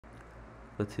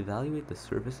let's evaluate the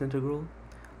surface integral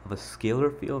of a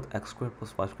scalar field x squared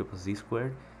plus y squared plus z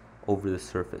squared over the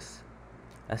surface.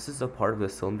 S is a part of the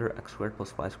cylinder x squared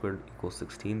plus y squared equals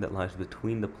 16 that lies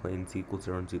between the planes z equals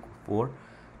 0 and z equals 4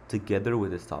 together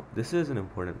with its top. This is an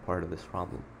important part of this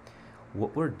problem.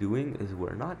 What we're doing is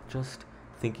we're not just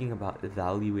thinking about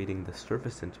evaluating the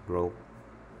surface integral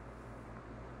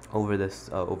over this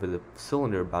over the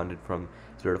cylinder bounded from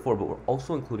 0 to 4, but we're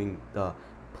also including the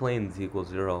plane z equals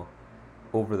 0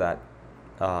 over that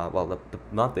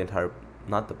not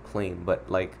the plane, but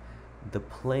like the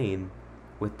plane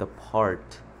with the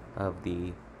part of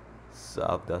the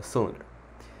cylinder.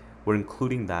 We're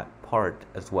including that part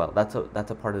as well. That's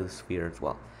a part of the sphere as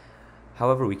well.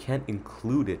 However, we can't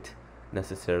include it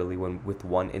necessarily with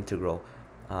one integral.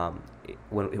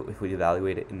 If we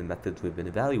evaluate it in the methods we've been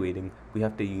evaluating, we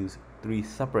have to use three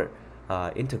separate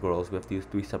integrals. We have to use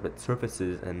three separate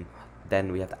surfaces, and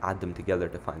then we have to add them together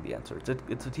to find the answer.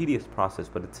 It's a tedious process,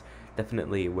 but it's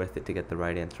definitely worth it to get the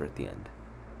right answer at the end.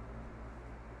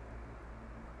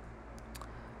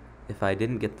 If I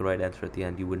didn't get the right answer at the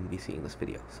end, you wouldn't be seeing this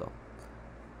video. So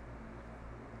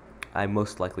I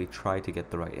most likely try to get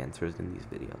the right answers in these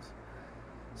videos.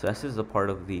 So S is a part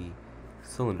of the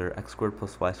cylinder x squared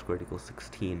plus y squared equals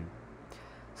 16.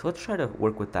 So let's try to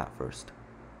work with that first.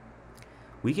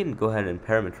 We can go ahead and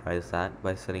parameterize that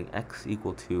by setting x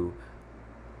equal to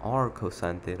r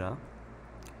cosine theta,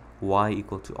 y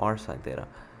equal to r sine theta.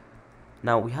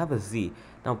 Now we have a z.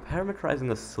 Now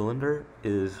parameterizing a cylinder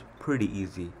is pretty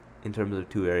easy in terms of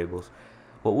two variables.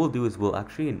 What we'll do is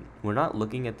we're not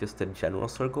looking at just a general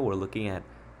circle, we're looking at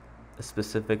a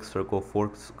specific circle, 4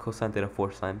 cosine theta,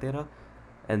 4 sine theta,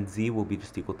 and z will be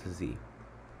just equal to z.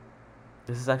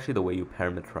 This is actually the way you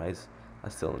parameterize a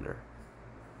cylinder,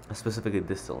 specifically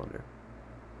this cylinder.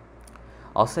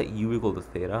 I'll set u equal to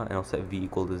theta, and I'll set v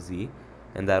equal to z,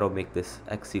 and that'll make this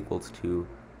x equals to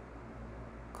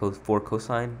 4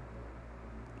 cosine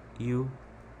u,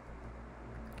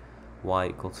 y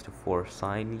equals to 4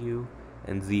 sine u,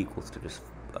 and z equals to just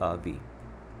v,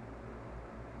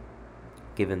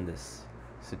 given this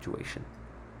situation.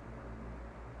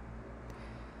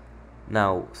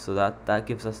 Now, so that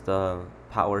gives us the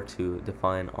power to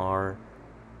define r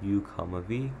u comma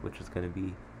v, which is going to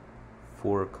be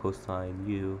 4 cosine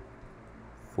u,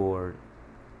 4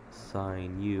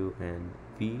 sine u, and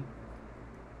v.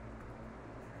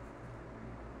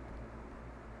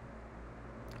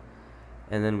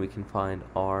 And then we can find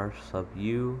r sub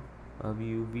u of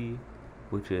uv,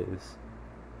 which is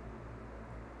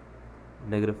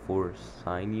negative 4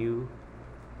 sine u,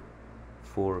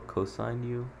 4 cosine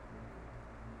u,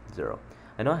 0.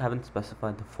 I know I haven't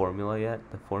specified the formula yet.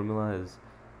 The formula is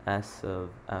S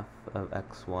of f of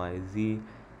x, y, z,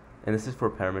 and this is for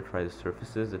parameterized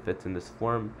surfaces. If it's in this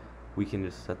form, we can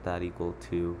just set that equal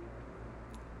to,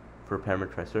 for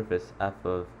parameterized surface, f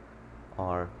of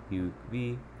r u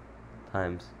v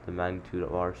times the magnitude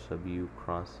of r sub u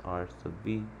cross r sub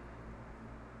v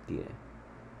dA.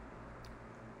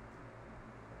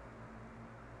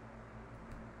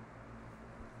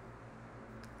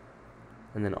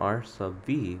 And then r sub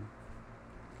v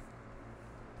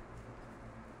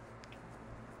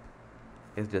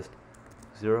is just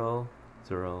 0,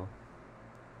 0,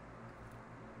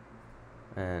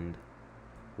 and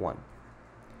 1.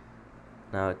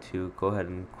 Now to go ahead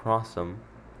and cross them,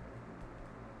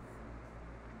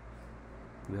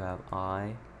 you have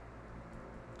I,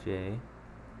 j,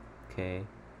 k,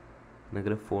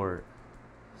 negative 4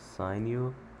 sine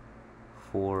u,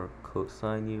 4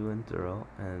 cosine u, and 0,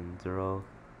 and 0,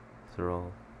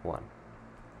 0, 1.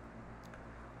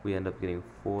 We end up getting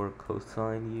 4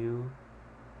 cosine u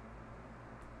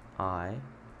I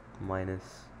minus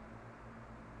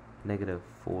negative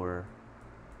 4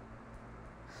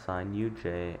 sine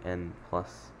uj, and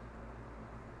plus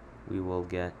we will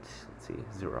get, let's see,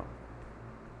 0.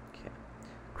 Okay,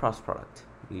 cross product.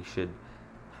 You should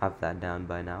have that down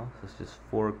by now. So it's just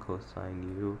 4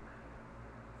 cosine u,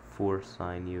 4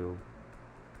 sine u,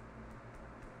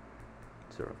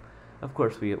 0. Of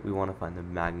course, we want to find the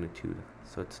magnitude.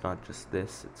 So it's not just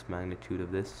this, it's magnitude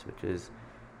of this, which is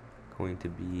going to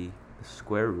be the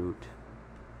square root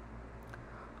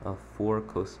of 4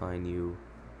 cosine u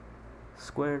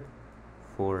squared,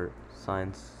 4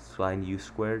 sine u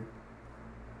squared,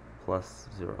 plus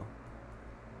 0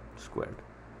 squared.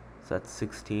 So that's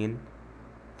 16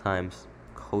 times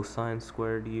cosine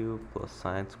squared u plus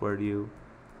sine squared u.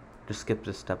 Just skipped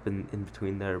a step in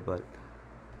between there, but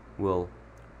we'll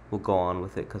go on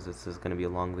with it because this is going to be a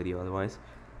long video otherwise.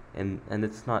 And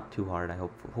it's not too hard.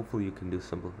 Hopefully you can do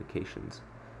simplifications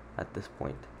at this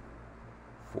point.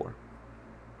 4.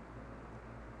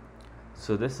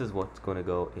 So this is what's going to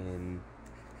go in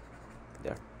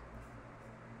there.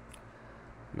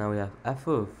 Now we have f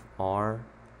of r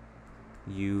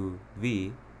u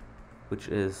v, which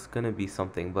is going to be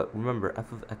something, but remember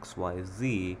f of x y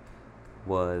z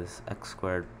was x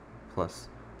squared plus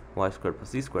y squared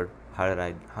plus z squared. How did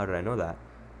I know that?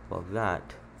 Well,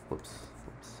 that, whoops,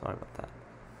 sorry about that,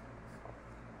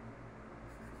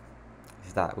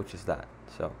 is that, which is that,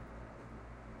 so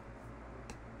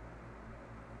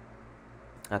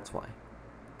that's why.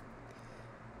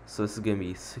 So this is going to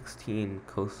be 16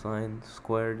 cosine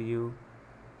squared u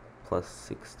plus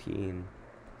 16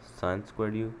 sine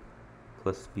squared u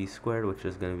plus v squared, which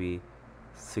is going to be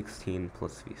 16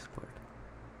 plus v squared.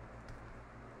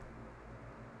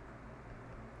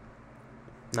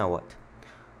 Now what?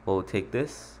 Well, we'll take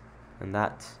this, and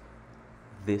that's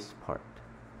this part.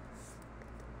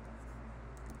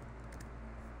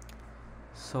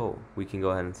 So we can go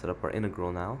ahead and set up our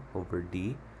integral now over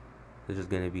d, which is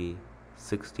going to be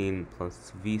 16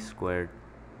 plus v squared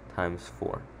times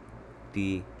 4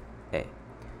 dA,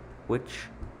 which,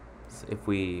 if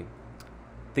we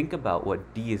think about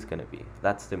what d is going to be,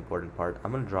 that's the important part.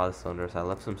 I'm going to draw the cylinder, so I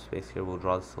left some space here. We'll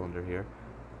draw the cylinder here.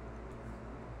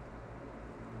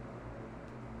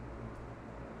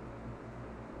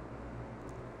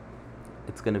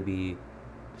 It's going to be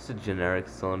just a generic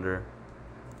cylinder.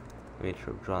 Let me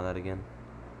draw that again.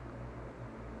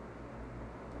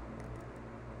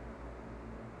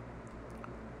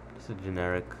 Just a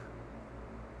generic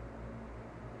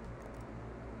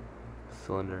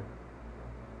cylinder.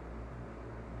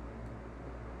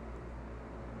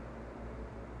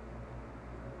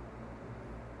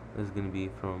 This is going to be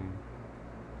from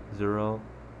 0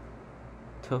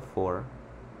 to 4.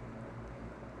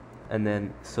 And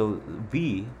then, so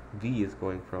v is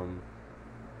going from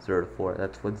 0 to 4.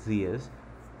 That's what z is.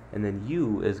 And then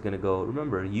u is going to go,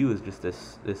 remember, u is just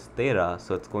this theta,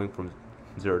 so it's going from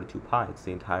 0 to 2 pi. It's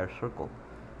the entire circle.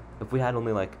 If we had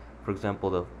only, like, for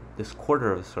example, this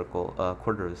quarter of a circle,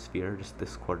 quarter of a sphere, just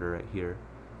this quarter right here,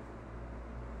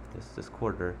 this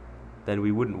quarter, then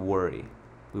we wouldn't worry.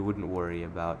 We wouldn't worry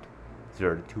about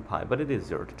 0 to 2 pi, but it is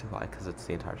 0 to 2 pi because it's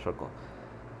the entire circle.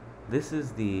 These are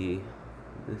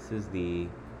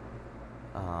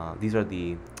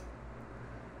the,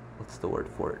 what's the word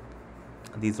for it?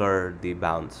 These are the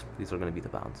bounds. These are going to be the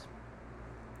bounds.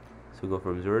 So we go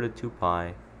from 0 to 2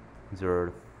 pi, 0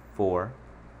 to 4,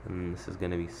 and this is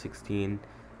going to be 16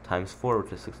 times 4,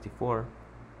 which is 64,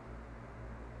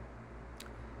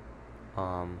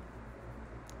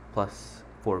 plus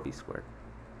 4v squared.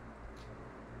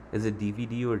 Is it dv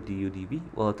du or du dv?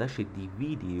 Well, it's actually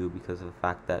dv du because of the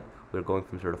fact that we're going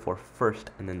from 0 to 4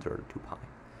 first and then 0 to 2 pi.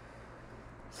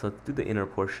 So let's do the inner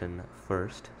portion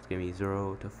first. It's going to be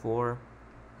 0 to 4,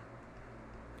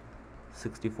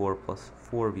 64 plus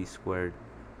 4v squared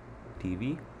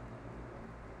dv.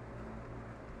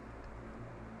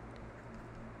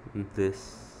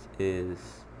 This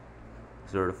is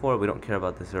 0 to 4. We don't care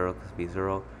about the 0 because it'll be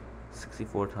 0.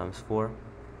 64 times 4.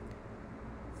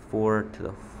 4 to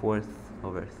the 4th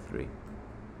over 3.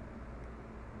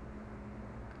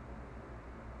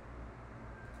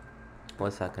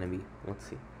 What's that going to be? Let's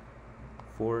see.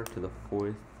 4 to the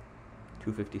 4th,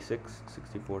 256.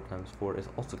 64 times 4 is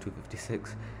also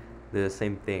 256. They're the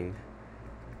same thing.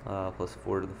 Plus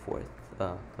 4 to the 4th.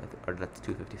 Or that's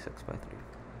 256 by 3.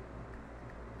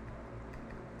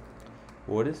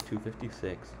 What is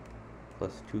 256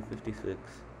 plus 256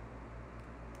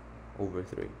 over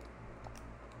 3?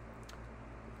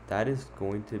 That is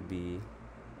going to be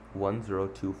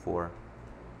 1024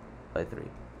 by 3.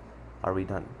 Are we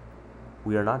done?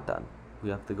 We are not done. We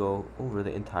have to go over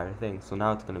the entire thing. So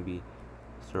now it's going to be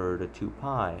 0 to 2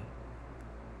 pi.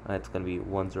 And it's going to be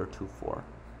 1024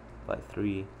 by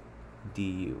 3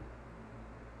 du.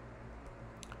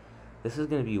 This is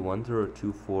going to be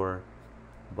 1024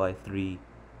 by 3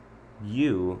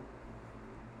 u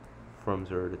from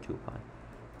 0 to 2 pi.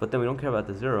 But then we don't care about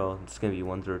the 0. It's going to be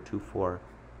 1024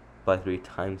 by 3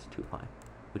 times 2 pi,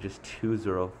 which is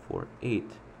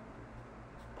 2048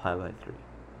 pi by 3.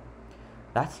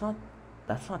 That's not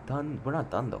done. We're not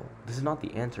done though. This is not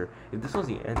the answer. If this was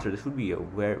the answer, this would be a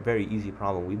very easy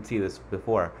problem. We'd see this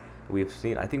before. I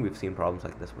think we've seen problems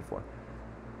like this before.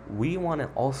 We want to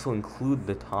also include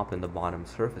the top and the bottom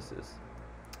surfaces.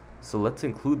 So let's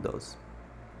include those.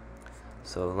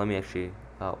 So let me actually,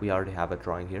 we already have a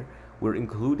drawing here. We're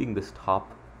including this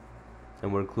top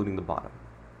and we're including the bottom.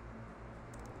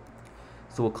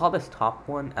 So we'll call this top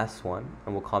one S1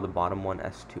 and we'll call the bottom one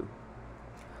S2.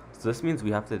 So this means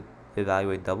we have to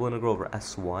evaluate double integral over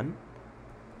S1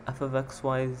 f of x,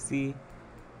 y, z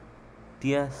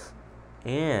ds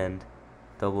and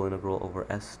double integral over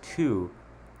S2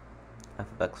 f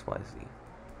of x, y, z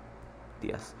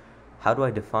ds. How do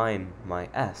I define my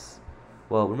s?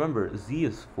 Well, remember, z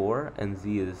is 4 and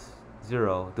z is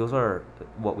 0. Those are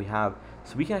what we have.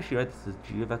 So we can actually write this as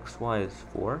g of xy is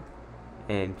 4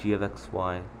 and g of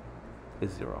xy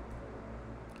is 0.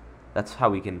 That's how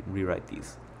we can rewrite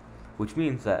these. Which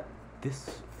means that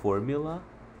this formula,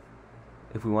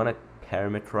 if we want to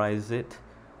parameterize it,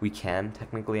 we can.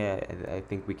 Technically, I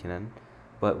think we can.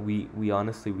 But we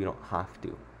honestly, we don't have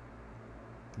to.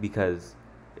 Because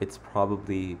it's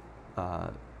probably,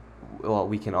 well,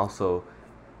 we can also,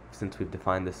 since we've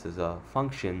defined this as a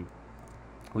function,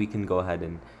 we can go ahead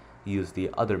and use the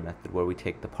other method where we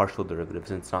take the partial derivatives,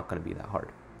 and it's not going to be that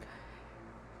hard.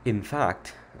 In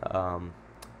fact,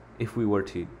 if we were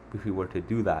to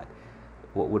do that,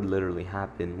 what would literally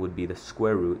happen would be the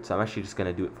square root. So I'm actually just going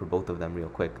to do it for both of them real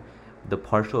quick. The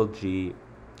partial g,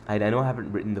 I know I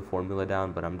haven't written the formula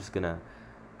down, but I'm just going to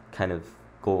kind of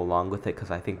go along with it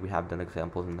because I think we have done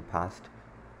examples in the past.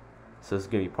 So it's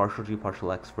going to be partial g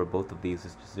partial x. For both of these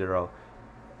is just 0,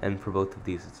 and for both of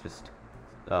these it's just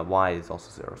y is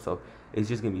also 0. So it's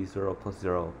just going to be 0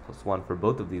 plus 1 for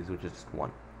both of these, which is just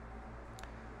 1.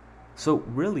 So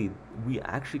really, we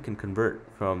actually can convert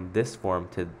from this form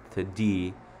to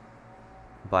d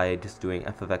by just doing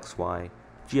f of xy,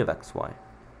 g of xy,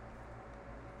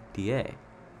 dA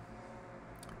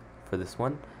for this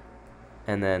one,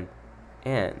 and then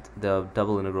the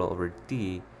double integral over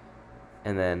d,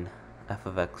 and then f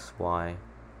of xy,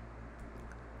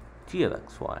 g of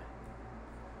xy,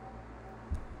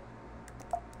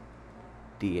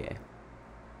 dA.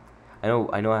 I know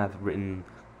I have written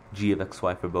g of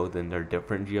xy for both, and they're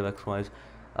different g of xy's,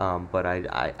 but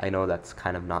I know that's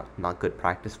kind of not good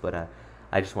practice, but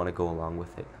I just want to go along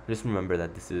with it. Just remember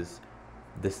that this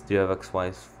g of xy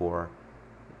is for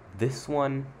this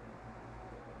one,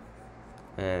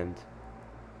 and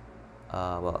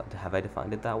well, have I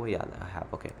defined it that way? Yeah, I have.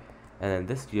 Okay, and then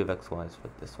this g of xy is for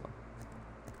this one.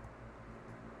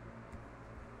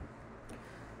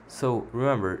 So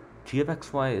remember, g of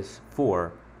xy is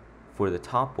 4 for the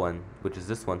top one, which is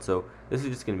this one. So this is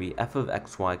just going to be f of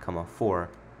xy comma 4,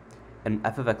 and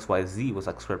f of xyz was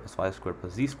x squared plus y squared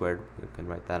plus z squared. You can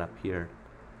write that up here.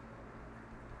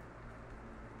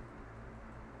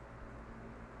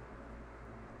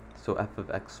 So f of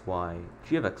xy,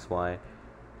 g of xy,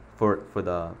 for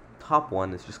the top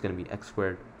one is just going to be x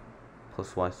squared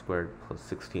plus y squared plus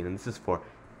 16, and this is for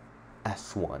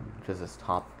s1, which is this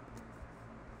top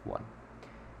one.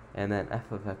 And then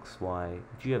f of xy,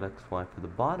 g of xy for the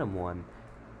bottom one,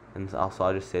 and also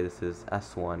I'll just say this is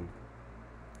s1,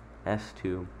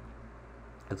 s2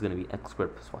 is going to be x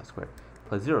squared plus y squared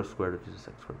plus 0 squared, which is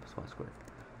x squared plus y squared.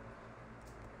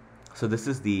 So this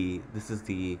is the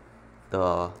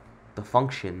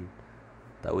function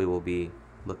that we will be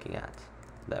looking at,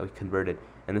 that we converted,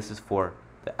 and this is for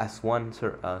the s1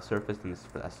 surface, and this is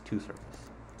for the s2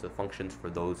 surface. So functions for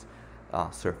those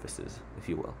surfaces, if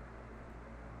you will.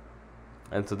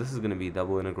 And so this is going to be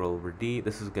double integral over d.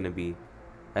 This is going to be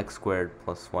x squared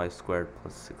plus y squared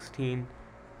plus 16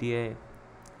 dA,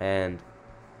 and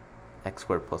x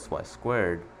squared plus y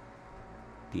squared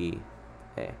dA.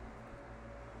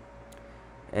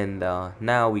 And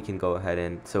now we can go ahead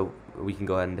and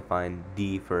define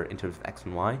d for in terms of x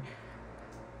and y,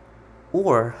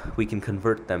 or we can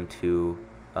convert them to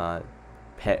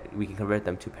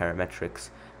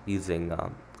parametrics using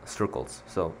circles.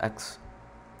 So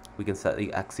we can set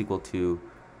x equal to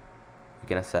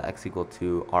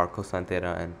r cosine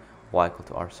theta and y equal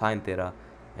to r sine theta,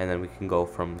 and then we can go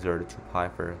from 0 to 2 pi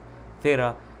for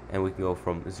theta, and we can go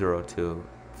from 0 to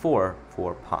 4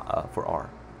 for r.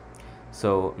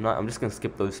 So I'm just going to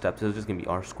skip those steps. This is just going to be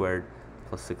r squared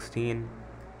plus 16,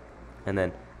 and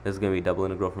then this is going to be double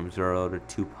integral from 0 to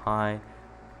 2 pi,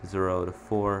 0 to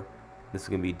 4. This is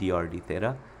going to be dr d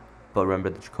theta, but remember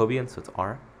the Jacobian, so it's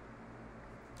r.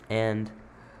 And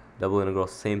double integral,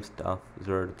 same stuff,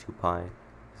 0 to 2 pi,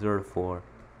 0 to 4,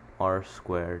 r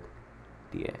squared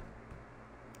dA.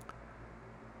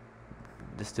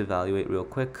 Just to evaluate real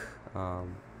quick,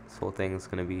 this whole thing is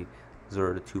going to be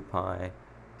 0 to 2 pi,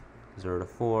 0 to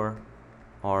 4,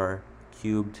 r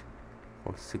cubed,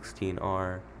 or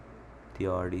 16r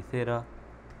dr d theta,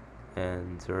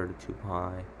 and 0 to 2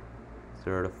 pi,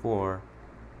 0 to 4,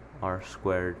 r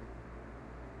squared.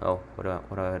 Oh, what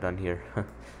have I done here?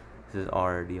 This is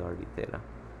r dr d theta.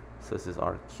 So this is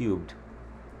r cubed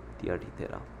dr d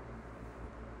theta.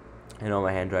 I know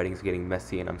my handwriting is getting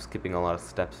messy and I'm skipping a lot of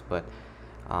steps, but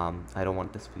I don't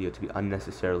want this video to be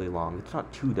unnecessarily long. It's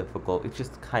not too difficult, it's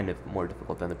just kind of more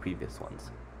difficult than the previous ones.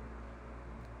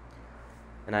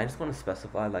 And I just want to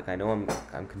specify, like, I know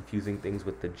I'm confusing things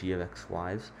with the g of x,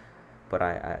 y's, but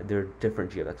they're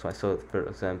different g of x, y. So for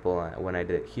example, when I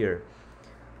did it here,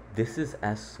 this is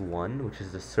S1, which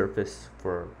is the surface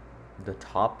for the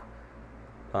top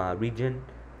region,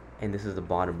 and this is the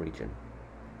bottom region.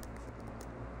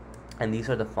 And these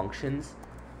are the functions.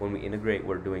 When we integrate,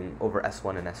 we're doing over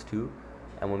S1 and S2,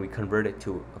 and when we convert it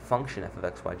to a function f of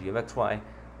x, y, g of x, y,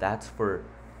 that's for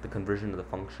the conversion of the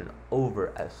function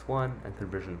over S1 and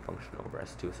conversion of the function over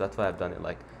S2. So that's why I've done it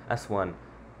like S1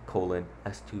 colon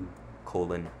S2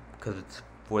 colon, because it's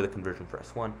for the conversion for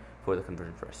S1, for the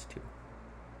conversion for S2.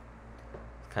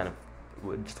 Kind of,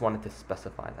 we just wanted to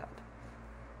specify that.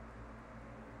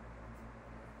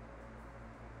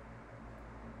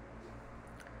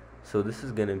 So this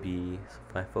is going to be, so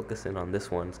if I focus in on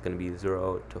this one, it's going to be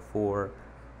 0 to 4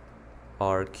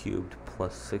 r cubed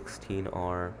plus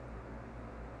 16r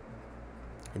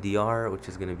dr, which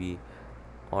is going to be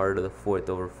r to the 4th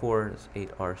over 4 is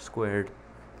 8r squared.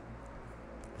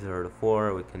 0 to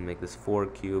 4, we can make this 4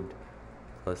 cubed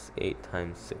plus 8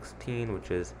 times 16,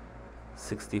 which is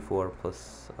 64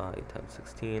 plus 8 times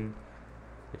 16,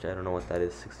 which I don't know what that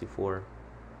is, 64.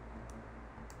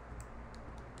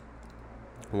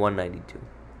 192.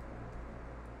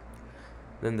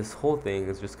 Then this whole thing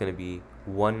is just going to be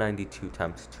 192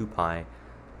 times 2 pi,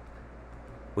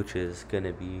 which is going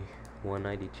to be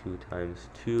 192 times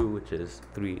 2, which is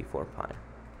 384 pi.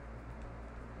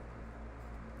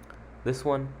 This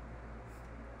one,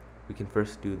 we can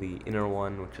first do the inner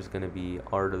one, which is going to be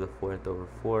r to the 4th over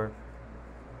 4,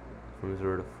 from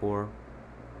 0 to 4,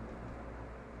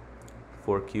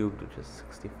 4 cubed, which is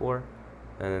 64,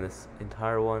 and then this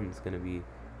entire one is going to be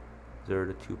 0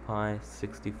 to 2 pi,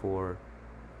 64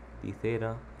 d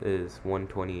theta is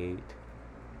 128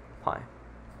 pi.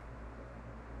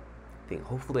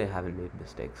 Hopefully I haven't made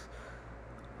mistakes,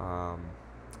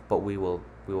 but we will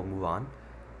move on.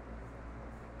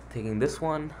 Taking this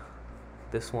one,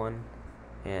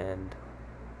 and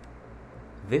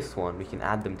this one, we can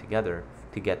add them together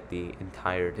to get the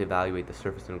entire, to evaluate the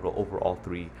surface integral over all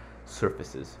three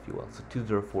surfaces, if you will. So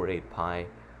 2048 pi.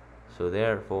 So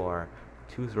therefore,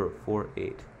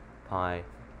 2048 pi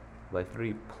by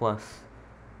 3 plus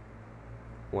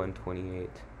 128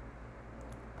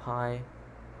 pi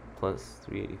plus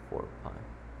 384 pi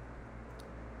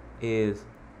is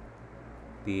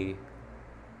the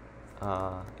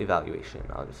evaluation,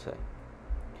 I'll just say.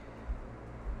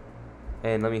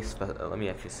 And let me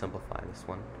actually simplify this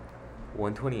one.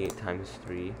 128 times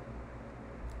 3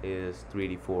 is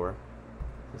 384.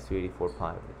 It's 384 pi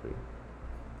over 3.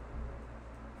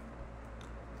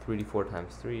 384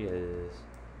 times 3 is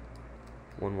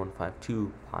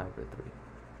 1152 pi over 3.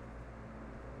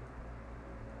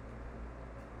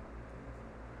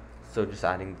 So just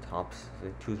adding the tops,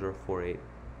 so 2048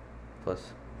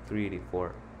 plus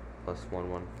 384 plus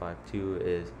 1152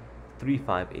 is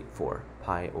 3584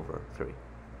 pi over 3.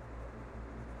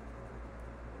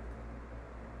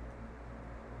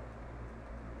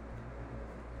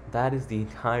 That is the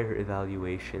entire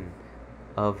evaluation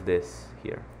of this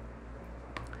here.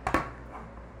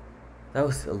 That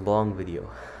was a long video.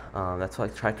 That's why I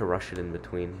tried to rush it in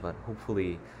between, but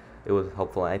hopefully it was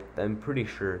helpful. I'm pretty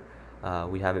sure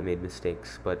we haven't made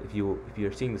mistakes, but if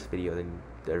you're seeing this video, then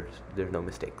there's no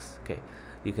mistakes. Okay,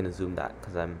 you can assume that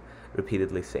because I'm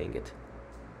repeatedly saying it.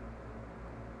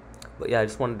 But yeah, I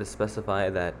just wanted to specify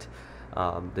that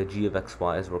the g of x,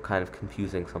 y's were kind of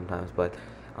confusing sometimes, but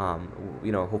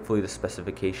you know, hopefully the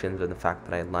specifications and the fact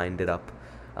that I lined it up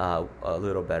a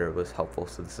little better was helpful.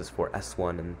 So this is for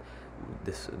S1, and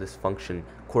this function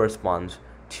corresponds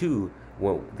to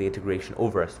the integration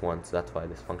over S1, so that's why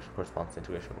this function corresponds to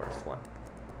integration over S1.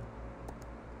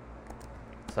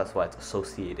 So that's why it's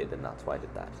associated, and that's why I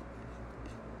did that.